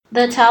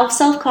The Tao of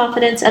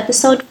Self-Confidence,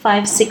 episode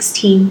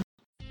 516.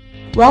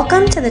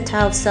 Welcome to the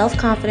Tao of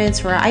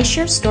Self-Confidence, where I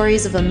share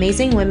stories of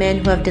amazing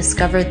women who have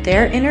discovered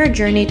their inner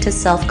journey to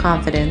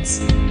self-confidence.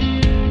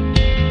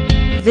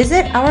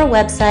 Visit our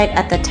website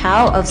at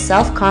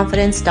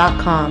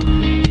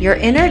thetaoofselfconfidence.com. Your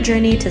inner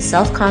journey to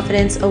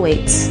self-confidence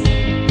awaits.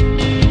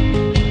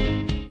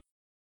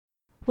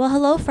 Well,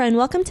 hello, friend.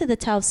 Welcome to the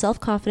Tao of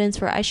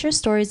Self-Confidence, where I share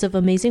stories of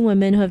amazing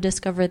women who have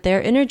discovered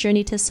their inner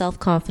journey to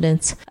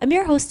self-confidence. I'm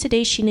your host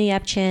today, Sheena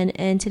Yap Chan,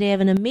 and today I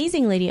have an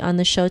amazing lady on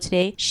the show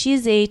today. She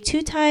is a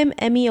two-time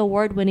Emmy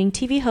Award-winning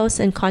TV host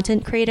and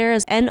content creator,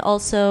 and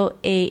also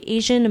a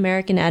Asian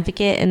American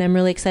advocate, and I'm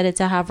really excited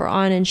to have her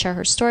on and share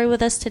her story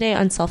with us today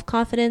on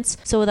self-confidence.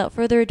 So without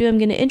further ado, I'm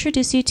going to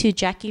introduce you to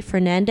Jackie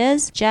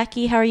Fernandez.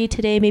 Jackie, how are you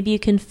today? Maybe you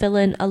can fill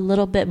in a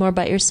little bit more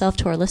about yourself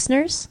to our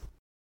listeners.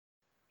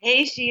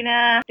 Hey,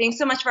 Sheena. Thanks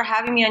so much for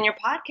having me on your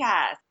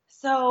podcast.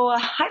 So,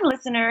 hi,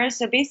 listeners.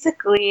 So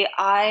basically,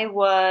 I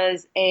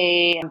was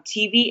a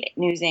TV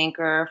news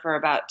anchor for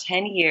about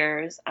 10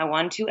 years. I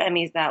won 2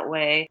 Emmys that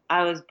way.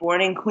 I was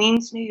born in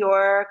Queens, New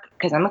York,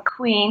 because I'm a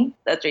queen.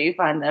 That's where you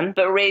find them.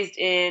 But raised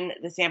in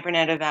the San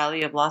Fernando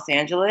Valley of Los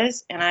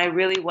Angeles. And I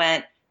really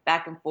went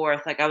back and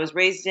forth. Like, I was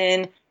raised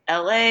in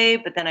LA,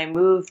 but then I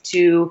moved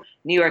to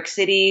New York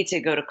City to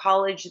go to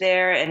college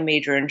there and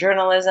major in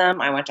journalism.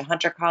 I went to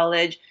Hunter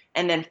College.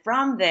 And then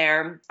from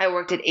there, I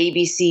worked at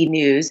ABC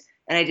News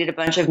and I did a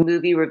bunch of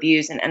movie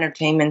reviews and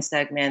entertainment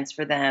segments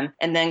for them,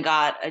 and then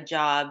got a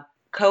job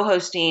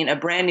co-hosting a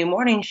brand new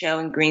morning show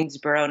in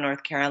Greensboro,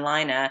 North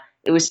Carolina.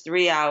 It was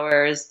 3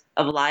 hours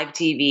of live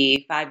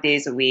TV, 5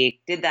 days a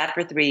week. Did that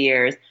for 3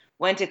 years.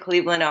 Went to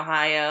Cleveland,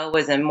 Ohio,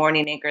 was a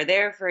morning anchor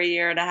there for a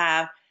year and a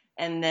half,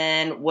 and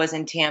then was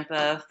in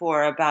Tampa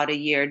for about a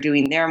year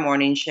doing their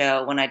morning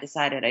show when I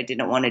decided I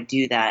didn't want to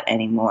do that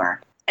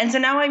anymore. And so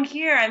now I'm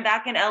here. I'm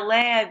back in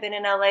LA. I've been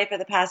in LA for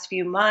the past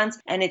few months,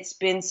 and it's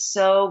been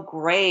so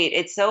great.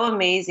 It's so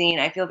amazing.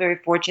 I feel very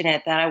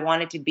fortunate that I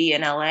wanted to be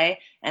in LA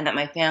and that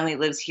my family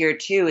lives here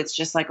too. It's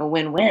just like a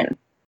win-win.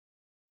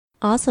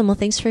 Awesome. Well,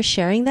 thanks for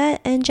sharing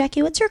that. And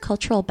Jackie, what's your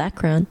cultural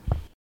background?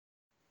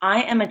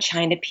 I am a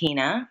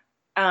Chinapina.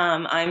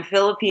 I'm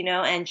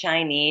Filipino and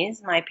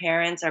Chinese. My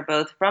parents are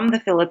both from the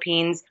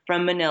Philippines,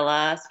 from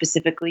Manila,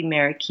 specifically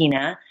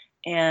Marikina.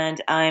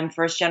 And I'm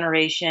first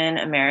generation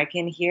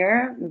American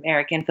here,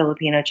 American,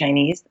 Filipino,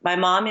 Chinese. My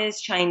mom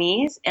is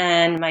Chinese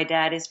and my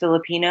dad is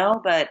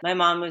Filipino, but my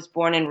mom was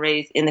born and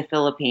raised in the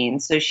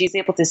Philippines. So she's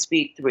able to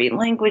speak 3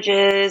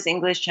 languages,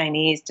 English,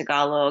 Chinese,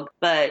 Tagalog.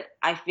 But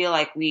I feel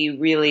like we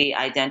really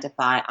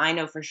identify, I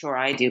know for sure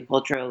I do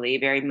culturally,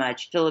 very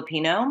much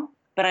Filipino,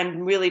 but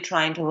I'm really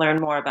trying to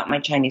learn more about my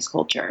Chinese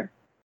culture.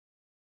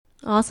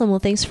 Awesome. Well,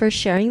 thanks for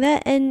sharing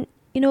that. And,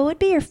 what would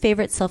be your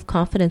favorite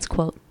self-confidence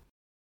quote?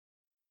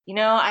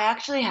 I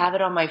actually have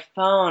it on my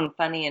phone,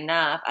 funny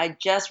enough. I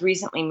just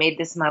recently made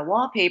this my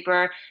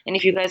wallpaper. And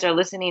if you guys are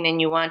listening and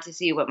you want to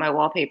see what my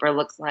wallpaper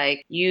looks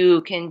like,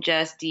 you can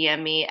just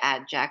DM me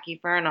at Jackie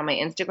Fern on my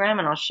Instagram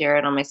and I'll share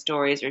it on my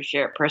stories or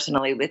share it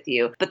personally with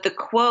you. But the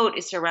quote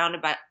is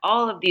surrounded by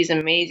all of these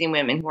amazing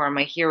women who are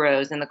my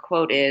heroes. And the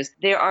quote is,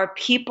 "There are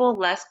people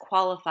less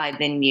qualified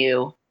than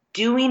you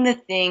doing the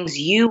things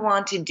you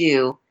want to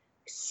do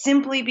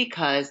simply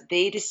because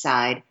they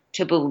decide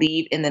to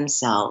believe in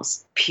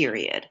themselves,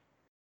 period."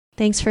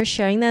 Thanks for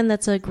sharing that.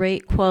 That's a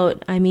great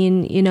quote. I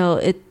mean,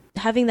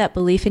 having that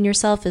belief in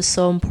yourself is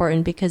so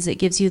important because it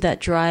gives you that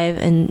drive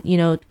and,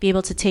 be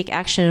able to take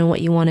action on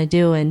what you want to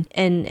do. And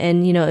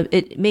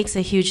it makes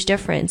a huge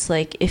difference.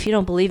 Like if you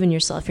don't believe in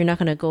yourself, you're not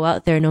going to go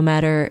out there no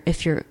matter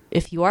if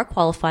you are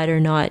qualified or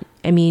not.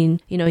 I mean,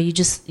 you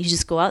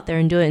just go out there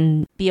and do it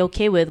and be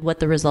okay with what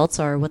the results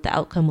are, what the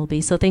outcome will be.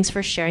 So thanks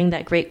for sharing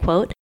that great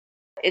quote.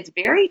 It's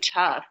very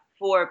tough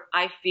for,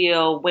 I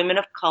feel, women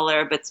of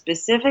color, but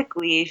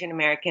specifically Asian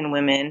American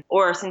women,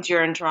 or since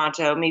you're in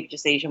Toronto, maybe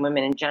just Asian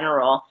women in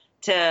general,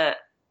 to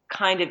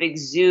kind of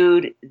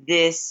exude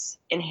this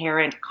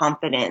inherent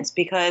confidence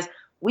because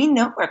we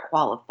know we're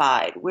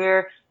qualified.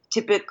 We're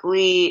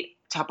typically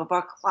top of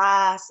our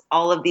class,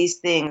 all of these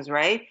things,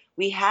 right?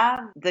 We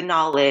have the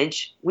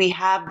knowledge, we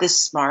have the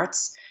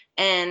smarts,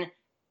 and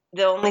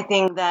the only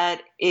thing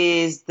that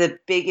is the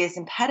biggest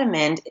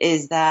impediment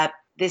is that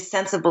this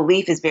sense of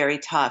belief is very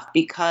tough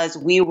because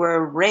we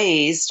were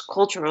raised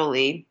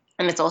culturally,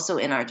 and it's also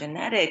in our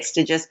genetics,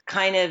 to just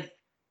kind of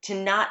to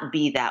not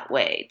be that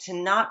way, to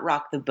not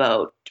rock the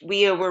boat.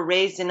 We were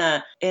raised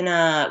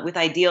with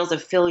ideals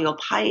of filial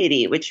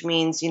piety, which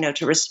means,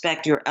 to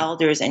respect your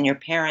elders and your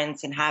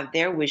parents and have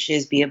their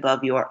wishes be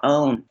above your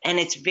own. And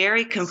it's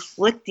very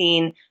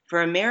conflicting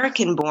for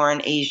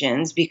American-born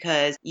Asians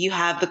because you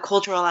have the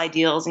cultural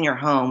ideals in your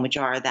home, which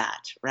are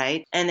that,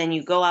 right? And then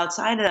you go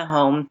outside of the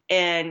home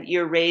and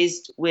you're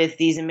raised with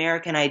these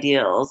American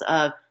ideals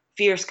of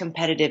fierce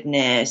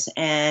competitiveness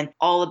and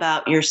all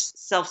about your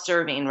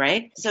self-serving,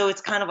 right? So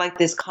it's kind of like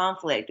this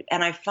conflict.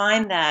 And I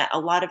find that a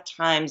lot of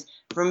times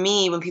for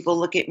me, when people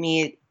look at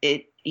me,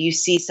 you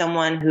see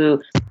someone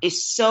who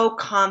is so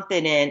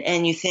confident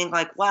and you think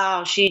like,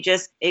 wow, she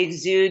just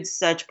exudes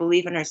such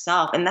belief in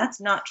herself. And that's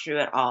not true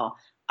at all.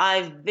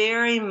 I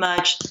very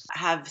much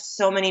have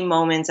so many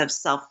moments of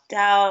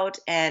self-doubt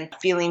and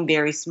feeling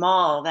very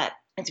small that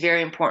it's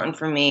very important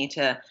for me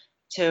to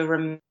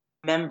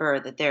remember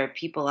that there are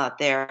people out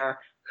there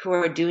who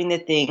are doing the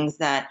things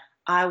that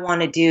I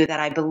want to do, that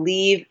I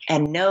believe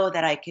and know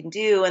that I can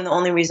do. And the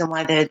only reason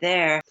why they're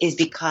there is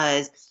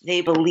because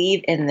they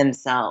believe in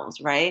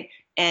themselves, right?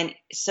 And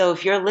so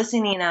if you're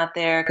listening out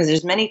there, because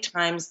there's many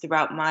times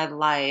throughout my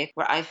life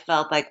where I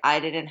felt like I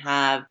didn't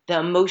have the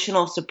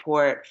emotional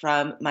support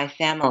from my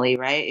family,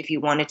 right? If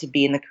you wanted to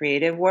be in the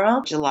creative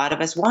world, which a lot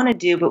of us want to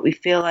do, but we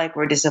feel like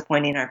we're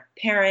disappointing our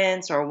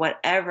parents or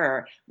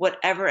whatever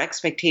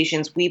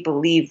expectations we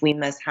believe we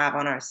must have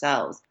on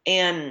ourselves.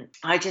 And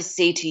I just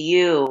say to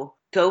you,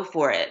 go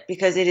for it,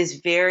 because it's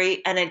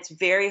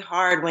very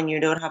hard when you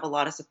don't have a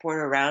lot of support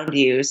around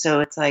you.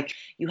 So it's like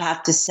you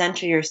have to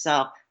center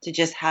yourself to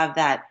just have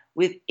that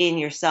within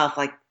yourself,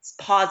 like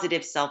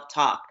positive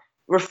self-talk.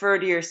 Refer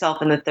to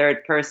yourself in the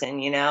third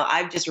person.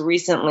 I've just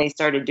recently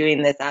started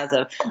doing this as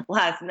of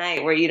last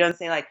night, where you don't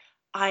say like,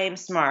 I am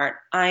smart,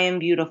 I am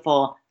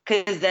beautiful,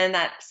 because then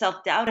that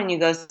self-doubt in you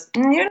goes,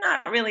 you're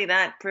not really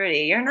that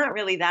pretty, you're not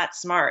really that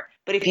smart.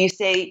 But if you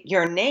say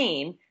your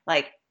name,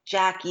 like,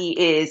 Jackie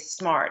is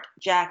smart,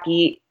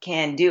 Jackie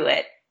can do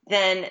it,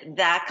 then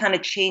that kind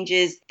of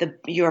changes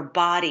your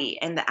body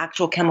and the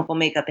actual chemical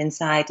makeup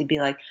inside to be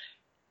like,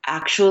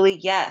 actually,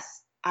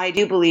 yes, I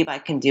do believe I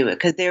can do it,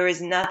 because there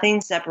is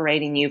nothing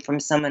separating you from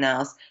someone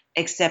else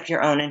except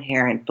your own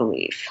inherent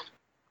belief.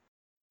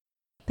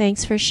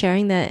 Thanks for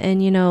sharing that.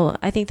 And,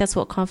 I think that's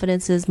what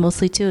confidence is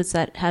mostly too. It's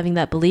that having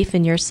that belief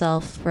in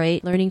yourself,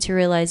 right? Learning to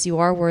realize you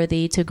are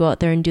worthy to go out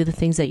there and do the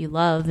things that you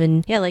love.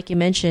 And yeah, like you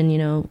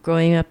mentioned,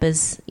 growing up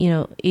as,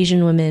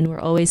 Asian women, we're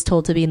always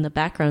told to be in the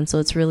background. So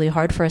it's really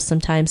hard for us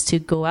sometimes to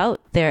go out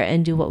there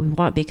and do what we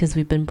want, because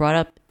we've been brought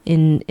up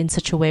in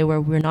such a way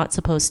where we're not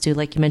supposed to,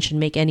 like you mentioned,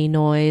 make any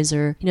noise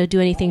or, do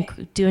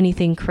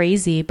anything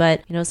crazy.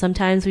 But,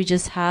 sometimes we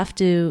just have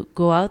to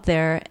go out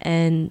there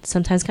and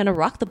sometimes kind of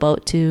rock the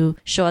boat to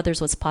show others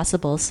what's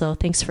possible. So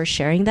thanks for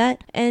sharing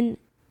that. And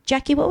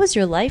Jackie, what was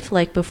your life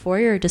like before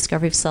your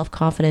discovery of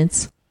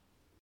self-confidence?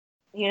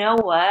 You know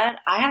what?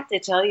 I have to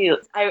tell you,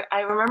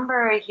 I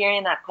remember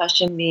hearing that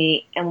question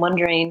me and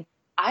wondering,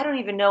 I don't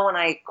even know when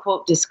I,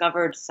 quote,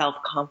 discovered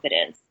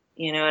self-confidence.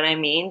 You know what I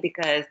mean?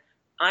 Because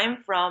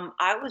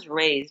I was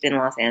raised in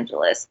Los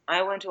Angeles.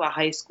 I went to a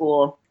high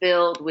school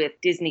filled with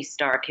Disney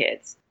star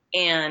kids.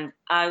 And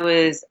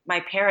my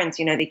parents,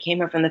 they came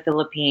here from the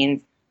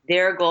Philippines.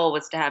 Their goal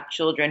was to have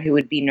children who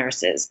would be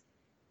nurses.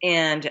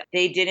 And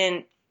they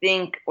didn't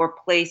think or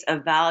place a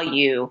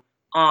value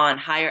on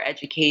higher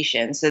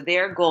education. So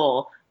their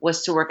goal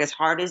was to work as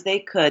hard as they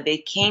could. They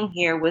came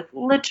here with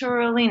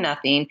literally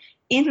nothing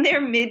in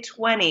their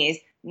mid-20s,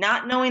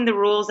 not knowing the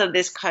rules of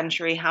this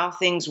country, how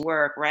things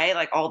work, right?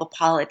 Like all the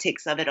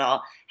politics of it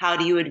all. How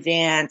do you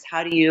advance?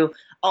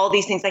 All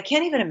these things. I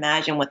can't even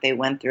imagine what they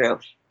went through.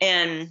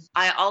 And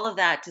all of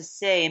that to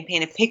say and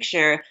paint a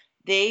picture,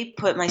 they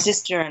put my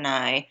sister and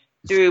I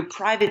through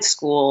private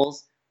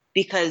schools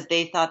because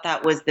they thought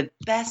that was the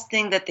best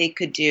thing that they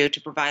could do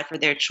to provide for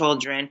their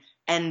children.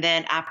 And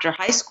then after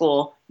high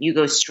school, you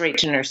go straight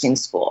to nursing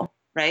school,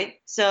 right?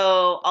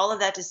 So all of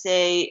that to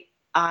say,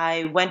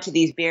 I went to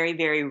these very,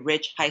 very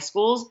rich high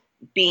schools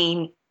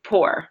being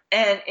poor.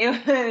 And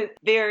it was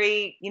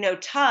very,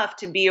 tough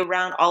to be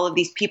around all of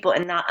these people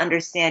and not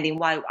understanding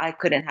why I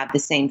couldn't have the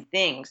same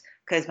things,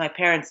 because my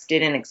parents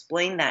didn't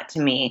explain that to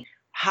me,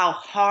 how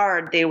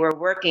hard they were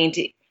working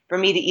for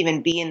me to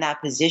even be in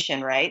that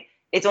position, right?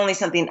 It's only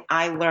something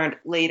I learned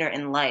later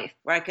in life,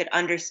 where I could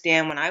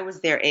understand when I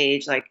was their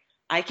age. Like,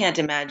 I can't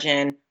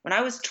imagine when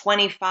I was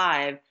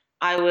 25,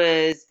 I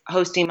was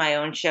hosting my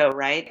own show,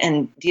 right?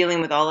 And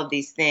dealing with all of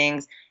these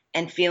things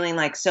and feeling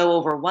like so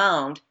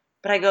overwhelmed.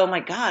 But I go, oh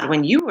my God,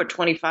 when you were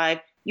 25,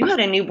 you had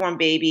a newborn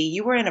baby.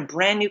 You were in a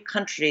brand new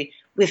country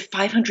with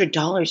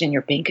 $500 in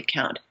your bank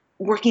account,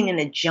 working in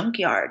a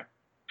junkyard.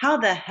 How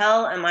the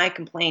hell am I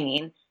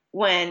complaining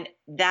when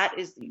that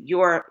was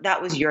your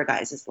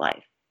guys'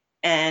 life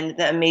and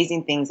the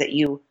amazing things that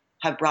you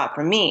have brought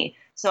for me?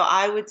 So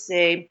I would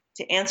say,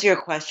 to answer your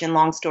question,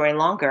 long story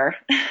longer,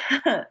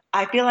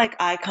 I feel like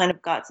I kind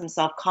of got some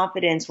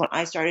self-confidence when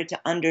I started to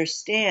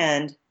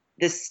understand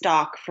the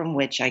stock from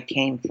which I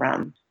came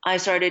from. I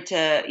started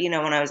to,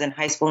 when I was in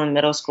high school and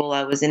middle school,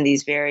 I was in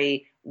these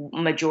very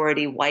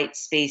majority white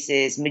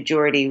spaces,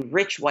 majority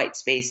rich white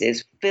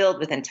spaces filled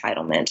with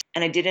entitlement.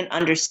 And I didn't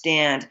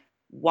understand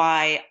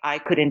why I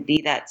couldn't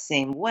be that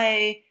same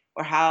way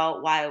or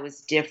why I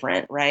was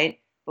different, right?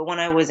 But when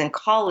I was in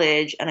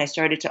college and I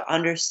started to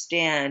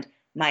understand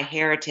my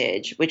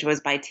heritage, which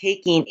was by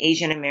taking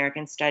Asian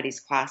American Studies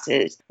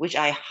classes, which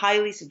I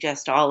highly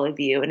suggest to all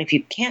of you. And if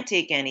you can't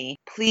take any,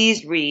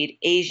 please read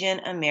Asian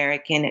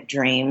American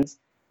Dreams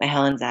by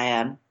Helen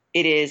Zaya.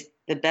 It is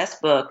the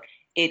best book.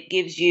 It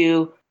gives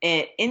you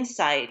an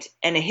insight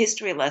and a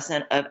history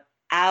lesson of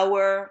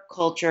our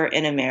culture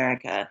in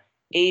America,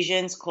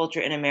 Asians'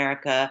 culture in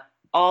America,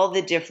 all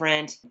the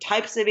different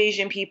types of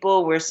Asian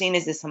people. We're seen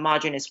as this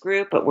homogenous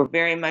group, but we're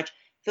very much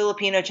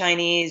Filipino,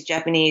 Chinese,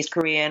 Japanese,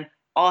 Korean,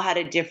 all had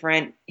a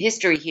different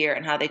history here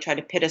and how they tried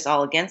to pit us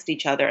all against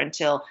each other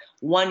until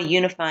one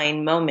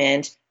unifying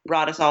moment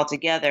brought us all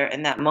together.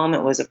 And that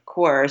moment was, of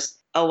course,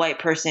 a white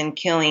person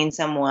killing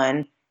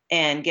someone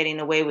and getting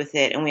away with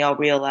it. And we all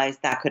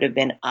realized that could have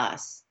been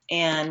us.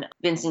 And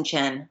Vincent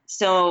Chen.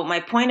 So my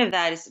point of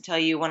that is to tell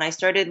you, when I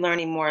started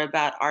learning more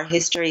about our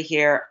history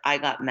here, I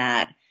got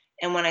mad.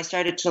 And when I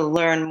started to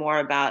learn more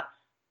about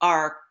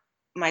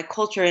my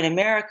culture in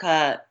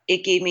America,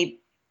 it gave me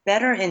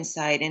better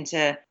insight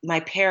into my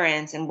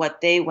parents and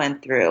what they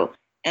went through.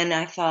 And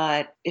I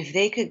thought, if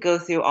they could go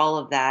through all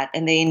of that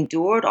and they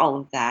endured all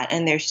of that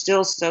and they're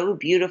still so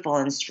beautiful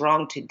and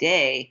strong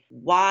today,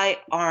 why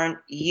aren't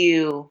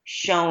you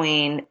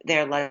showing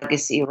their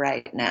legacy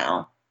right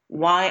now?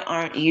 Why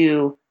aren't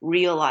you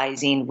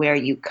realizing where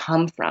you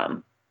come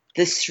from?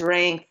 The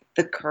strength,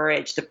 the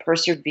courage, the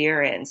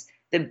perseverance,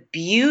 the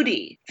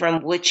beauty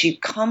from which you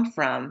come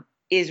from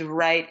is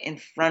right in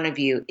front of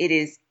you. It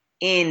is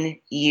in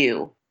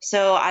you.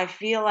 So I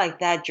feel like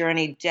that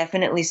journey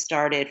definitely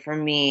started for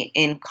me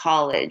in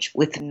college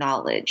with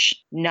knowledge,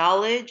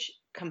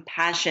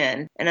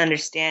 compassion, and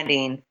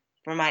understanding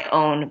for my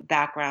own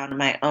background,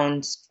 my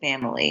own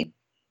family,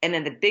 and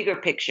then the bigger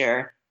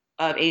picture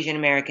of Asian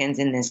Americans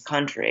in this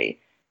country.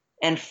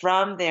 And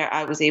from there,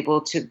 I was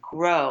able to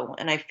grow.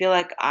 And I feel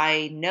like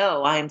I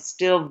know I am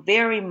still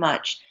very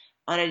much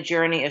on a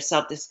journey of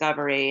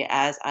self-discovery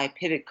as I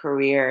pivot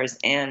careers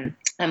and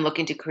I'm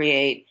looking to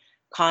create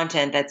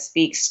content that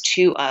speaks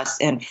to us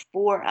and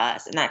for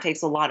us. And that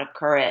takes a lot of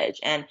courage.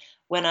 And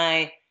when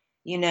I,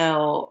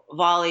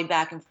 volley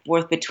back and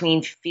forth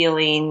between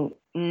feeling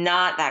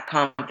not that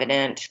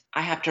confident,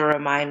 I have to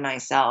remind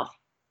myself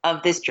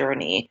of this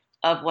journey,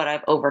 of what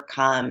I've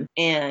overcome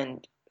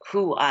and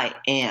who I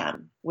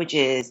am, which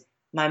is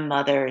my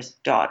mother's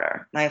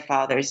daughter, my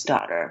father's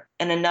daughter.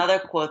 And another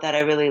quote that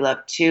I really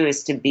love too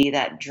is to be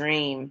that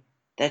dream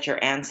that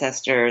your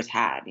ancestors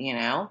had,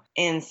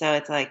 And so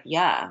it's like,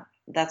 yeah,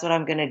 that's what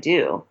I'm going to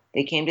do.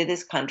 They came to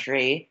this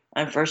country.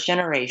 I'm first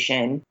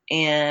generation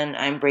and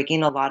I'm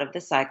breaking a lot of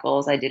the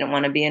cycles. I didn't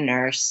want to be a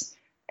nurse.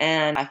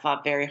 And I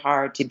fought very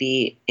hard to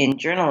be in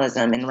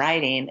journalism and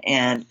writing.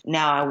 And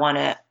now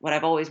what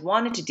I've always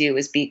wanted to do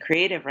is be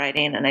creative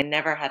writing. And I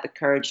never had the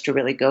courage to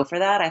really go for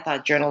that. I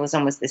thought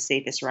journalism was the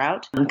safest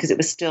route because it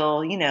was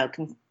still,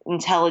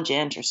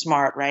 intelligent or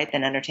smart, right,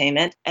 than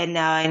entertainment. And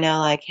now I know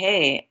like,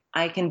 hey,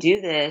 I can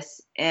do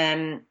this.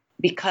 And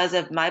because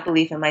of my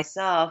belief in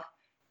myself,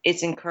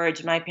 it's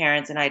encouraged my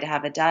parents and I to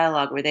have a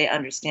dialogue where they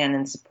understand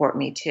and support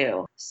me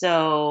too.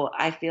 So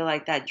I feel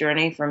like that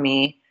journey for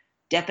me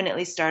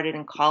definitely started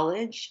in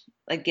college,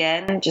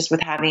 again, just with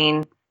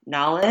having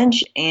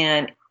knowledge.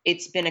 And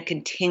it's been a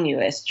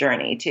continuous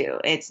journey too.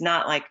 It's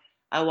not like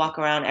I walk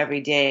around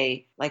every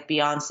day like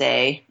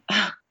Beyonce.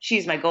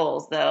 She's my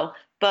goals though.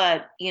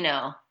 But,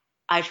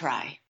 I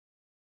try.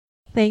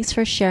 Thanks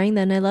for sharing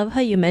that. And I love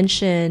how you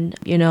mentioned,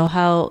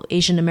 how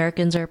Asian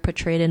Americans are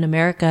portrayed in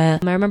America.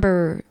 I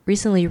remember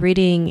recently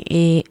reading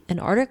an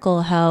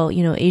article how,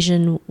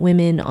 Asian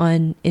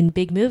women in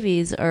big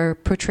movies are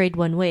portrayed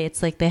one way.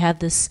 It's like they have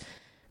this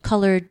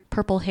colored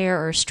purple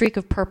hair or streak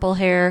of purple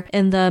hair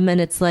in them. And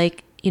it's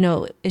like,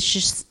 it's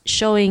just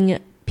showing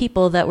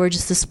people that we're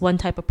just this one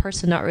type of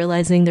person, not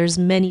realizing there's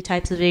many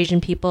types of Asian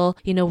people.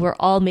 We're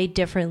all made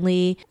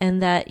differently and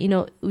that,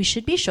 we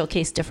should be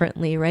showcased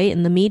differently, right?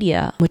 In the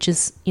media, which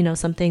is,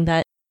 something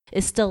that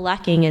is still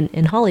lacking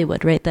in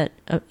Hollywood, right? That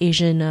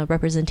Asian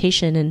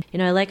representation. And,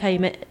 I like how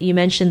you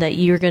mentioned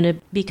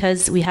that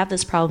because we have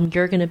this problem,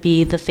 you're going to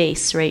be the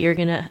face, right? You're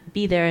going to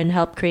be there and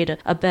help create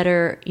a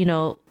better,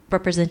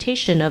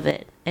 representation of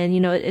it.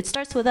 And, it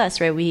starts with us,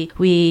 right?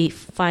 We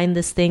find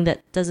this thing that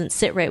doesn't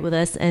sit right with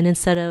us. And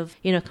instead of,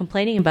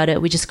 complaining about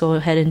it, we just go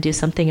ahead and do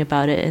something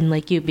about it. And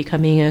like you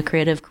becoming a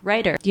creative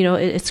writer,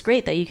 it's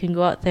great that you can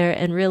go out there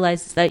and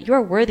realize that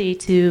you're worthy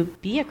to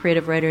be a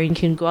creative writer and you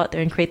can go out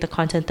there and create the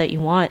content that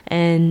you want.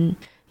 And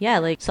yeah,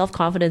 like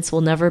self-confidence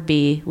will never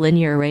be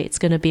linear, right? It's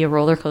going to be a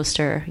roller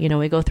coaster.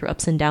 We go through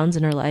ups and downs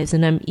in our lives.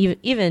 And I'm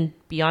even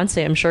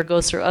Beyonce, I'm sure,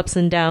 goes through ups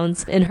and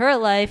downs in her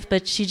life,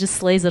 but she just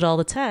slays it all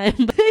the time,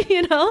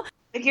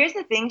 But here's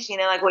the thing,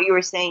 Sheena, like what you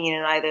were saying,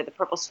 either the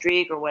purple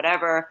streak or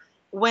whatever.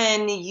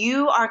 When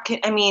you are,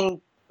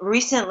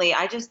 recently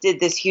I just did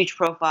this huge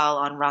profile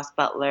on Ross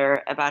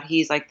Butler about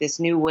he's like this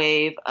new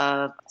wave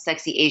of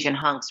sexy Asian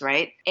hunks,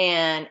 right?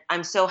 And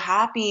I'm so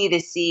happy to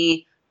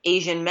see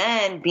Asian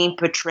men being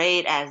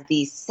portrayed as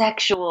these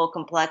sexual,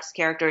 complex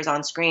characters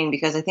on screen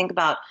because I think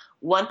about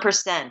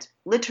 1%,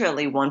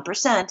 literally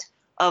 1%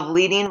 of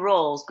leading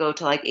roles go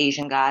to like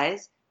Asian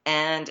guys.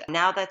 And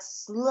now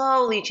that's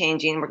slowly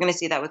changing. We're going to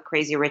see that with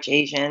Crazy Rich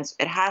Asians.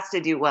 It has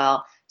to do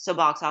well so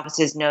box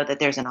offices know that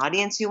there's an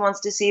audience who wants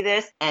to see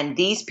this. And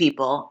these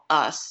people,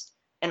 us,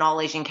 an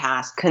all Asian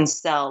cast, can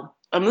sell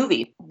a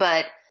movie.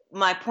 But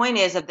my point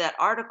is of that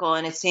article,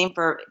 and it's same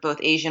for both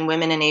Asian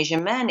women and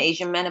Asian men.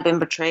 Asian men have been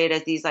portrayed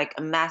as these like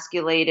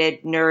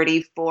emasculated,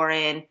 nerdy,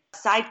 foreign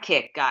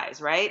sidekick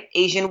guys, right?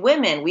 Asian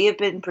women, we have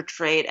been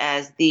portrayed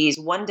as these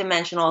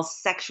one-dimensional,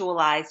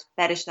 sexualized,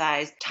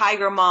 fetishized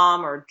tiger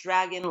mom or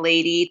dragon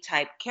lady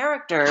type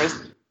characters.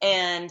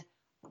 And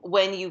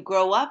when you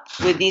grow up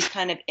with these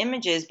kind of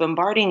images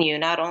bombarding you,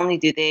 not only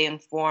do they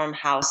inform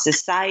how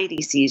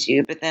society sees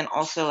you, but then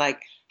also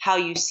like how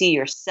you see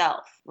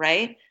yourself,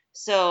 right?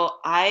 So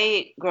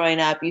growing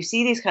up, you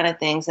see these kind of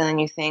things and then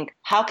you think,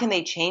 how can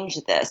they change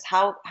this?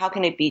 How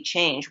can it be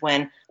changed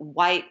when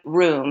white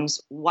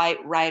rooms,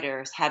 white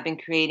writers have been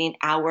creating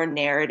our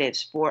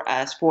narratives for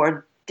us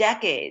for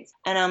decades?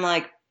 And I'm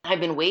like, I've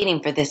been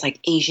waiting for this like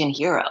Asian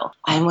hero.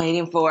 I'm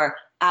waiting for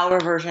our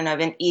version of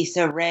an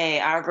Issa Rae,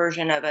 our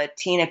version of a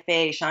Tina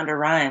Fey, Shonda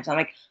Rhimes. I'm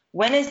like,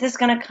 when is this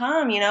going to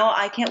come?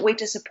 I can't wait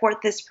to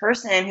support this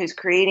person who's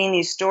creating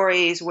these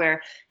stories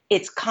where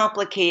it's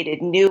complicated,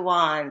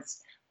 nuanced,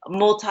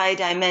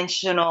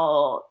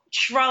 multidimensional,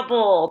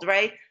 troubled,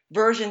 right?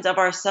 Versions of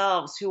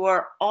ourselves who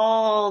are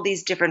all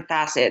these different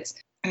facets.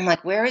 I'm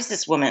like, where is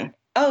this woman?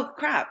 Oh,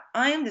 crap.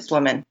 I am this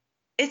woman.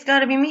 It's got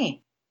to be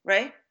me,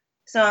 right?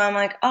 So I'm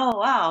like, oh,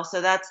 wow.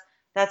 So that's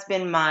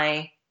been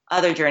my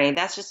other journey.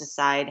 That's just a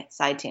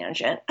side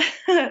tangent.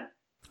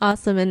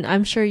 Awesome. And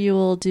I'm sure you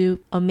will do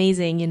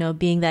amazing,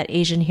 being that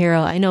Asian hero.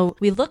 I know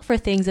we look for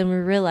things and we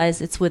realize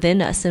it's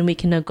within us and we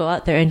can go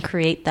out there and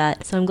create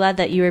that. So I'm glad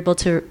that you were able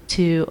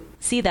to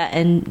see that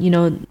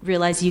and,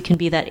 realize you can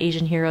be that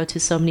Asian hero to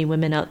so many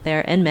women out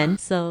there and men.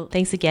 So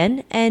thanks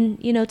again. And,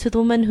 to the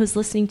woman who's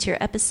listening to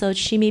your episode,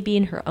 she may be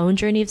in her own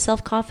journey of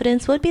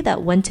self-confidence. What would be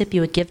that one tip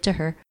you would give to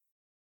her?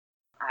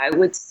 I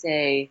would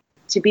say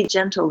to be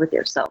gentle with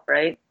yourself,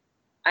 right?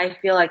 I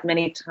feel like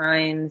many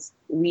times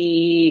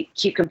we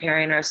keep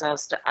comparing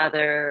ourselves to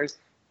others.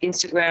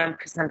 Instagram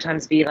can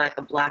sometimes be like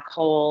a black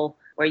hole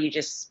where you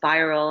just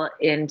spiral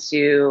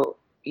into,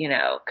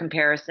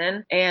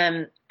 comparison.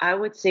 And I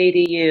would say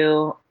to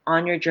you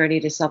on your journey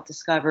to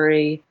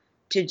self-discovery,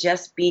 to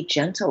just be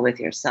gentle with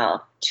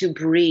yourself, to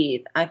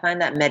breathe. I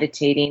find that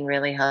meditating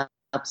really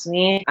helps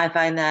me. I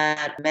find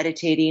that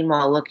meditating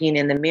while looking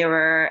in the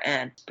mirror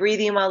and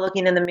breathing while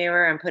looking in the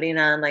mirror and putting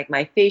on like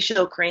my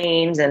facial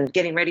creams and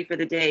getting ready for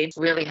the day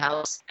really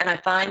helps. And I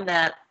find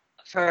that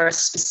for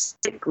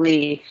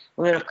specifically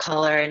women of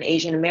color and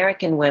Asian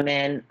American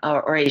women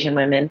or Asian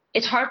women,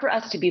 it's hard for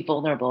us to be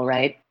vulnerable,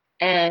 right?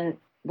 And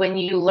when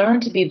you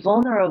learn to be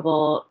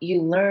vulnerable,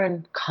 you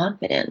learn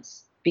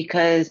confidence,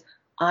 because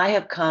I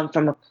have come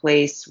from a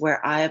place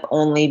where I have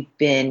only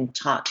been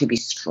taught to be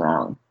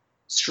strong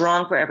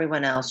for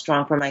everyone else,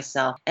 strong for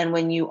myself. And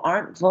when you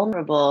aren't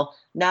vulnerable,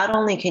 not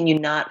only can you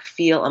not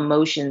feel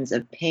emotions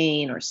of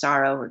pain or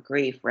sorrow or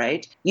grief,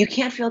 right? You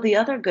can't feel the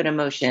other good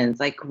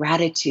emotions like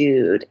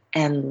gratitude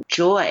and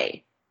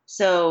joy.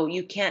 So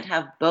you can't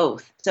have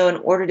both. So in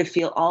order to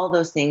feel all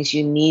those things,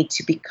 you need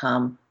to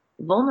become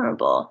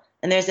vulnerable.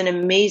 And there's an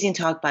amazing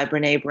talk by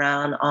Brené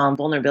Brown on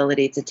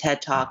vulnerability. It's a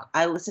TED Talk.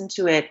 I listen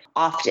to it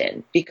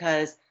often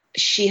because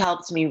she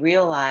helps me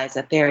realize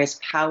that there is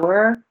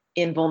power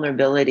in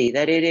vulnerability,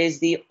 that it is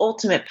the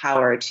ultimate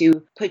power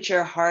to put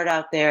your heart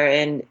out there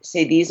and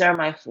say, these are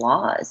my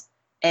flaws,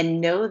 and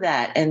know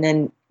that, and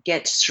then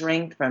get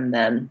strength from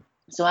them.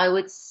 So I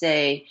would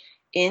say,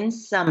 in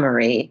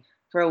summary,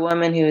 for a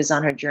woman who is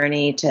on her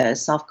journey to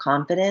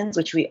self-confidence,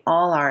 which we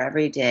all are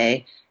every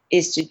day,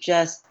 is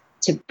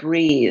to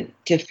breathe,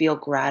 to feel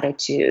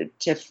gratitude,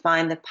 to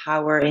find the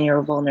power in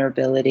your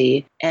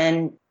vulnerability,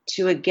 and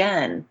to,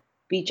 again,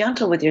 be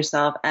gentle with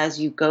yourself as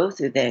you go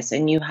through this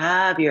and you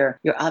have your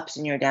ups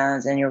and your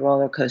downs and your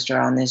roller coaster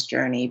on this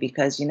journey,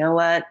 because you know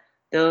what?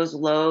 Those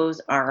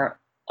lows are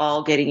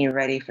all getting you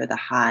ready for the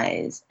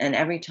highs. And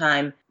every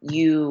time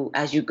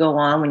as you go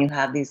on, when you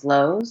have these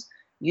lows,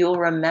 you'll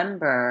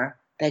remember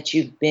that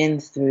you've been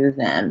through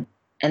them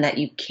and that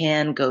you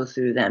can go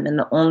through them. And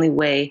the only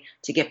way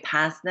to get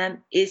past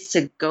them is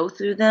to go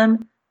through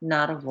them,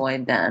 not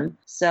avoid them.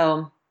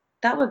 So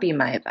that would be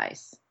my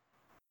advice.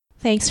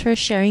 Thanks for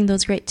sharing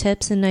those great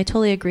tips. And I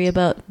totally agree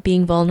about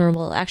being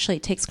vulnerable. Actually,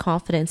 it takes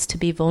confidence to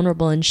be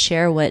vulnerable and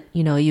share what,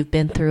 you've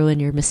been through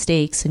and your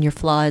mistakes and your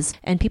flaws.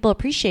 And people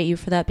appreciate you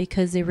for that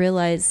because they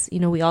realize,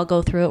 we all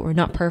go through it. We're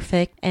not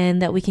perfect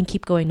and that we can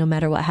keep going no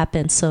matter what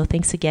happens. So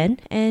thanks again.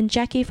 And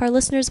Jackie, if our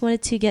listeners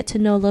wanted to get to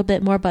know a little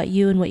bit more about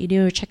you and what you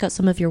do or check out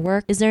some of your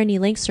work, is there any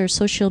links or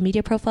social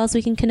media profiles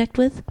we can connect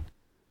with?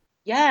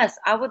 Yes,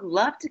 I would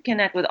love to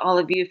connect with all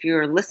of you if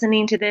you're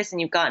listening to this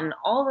and you've gotten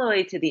all the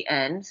way to the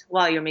end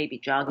while you're maybe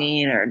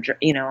jogging or,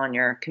 on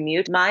your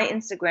commute. My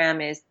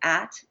Instagram is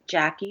at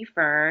Jackie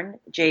Fern,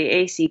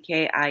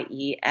 JackieFern.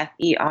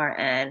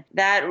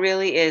 That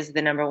really is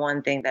the number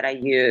one thing that I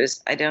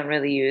use. I don't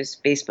really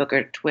use Facebook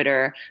or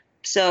Twitter.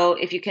 So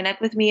if you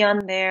connect with me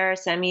on there,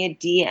 send me a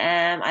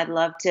DM. I'd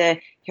love to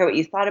hear what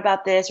you thought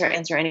about this or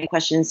answer any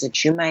questions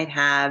that you might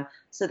have.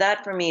 So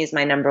that for me is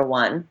my number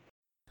one.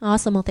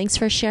 Awesome. Well, thanks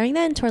for sharing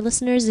that. And to our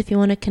listeners, if you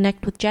want to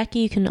connect with Jackie,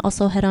 you can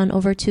also head on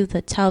over to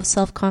the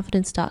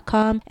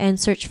taoofselfconfidence.com and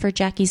search for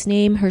Jackie's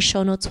name. Her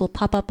show notes will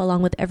pop up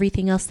along with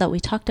everything else that we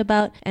talked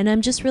about. And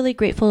I'm just really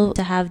grateful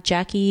to have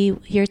Jackie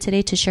here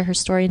today to share her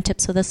story and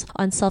tips with us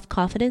on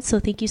self-confidence. So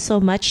thank you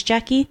so much,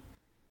 Jackie.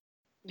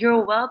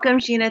 You're welcome,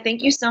 Sheena.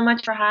 Thank you so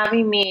much for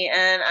having me.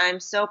 And I'm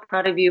so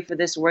proud of you for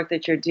this work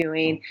that you're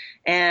doing.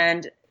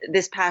 And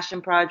this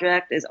passion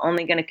project is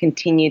only going to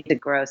continue to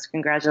grow. So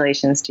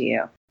congratulations to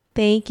you.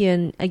 Thank you.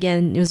 And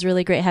again, it was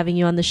really great having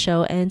you on the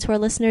show. And to our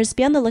listeners,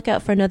 be on the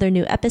lookout for another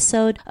new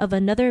episode of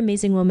another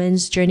amazing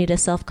woman's journey to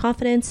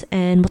self-confidence.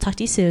 And we'll talk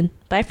to you soon.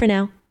 Bye for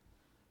now.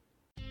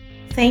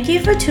 Thank you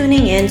for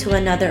tuning in to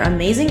another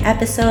amazing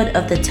episode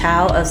of the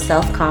Tao of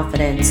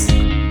Self-Confidence.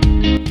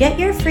 Get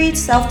your free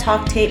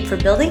self-talk tape for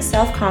building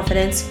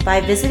self-confidence by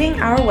visiting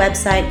our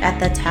website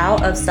at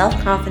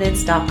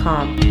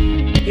thetaoofselfconfidence.com.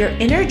 Your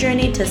inner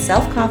journey to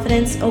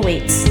self-confidence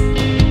awaits.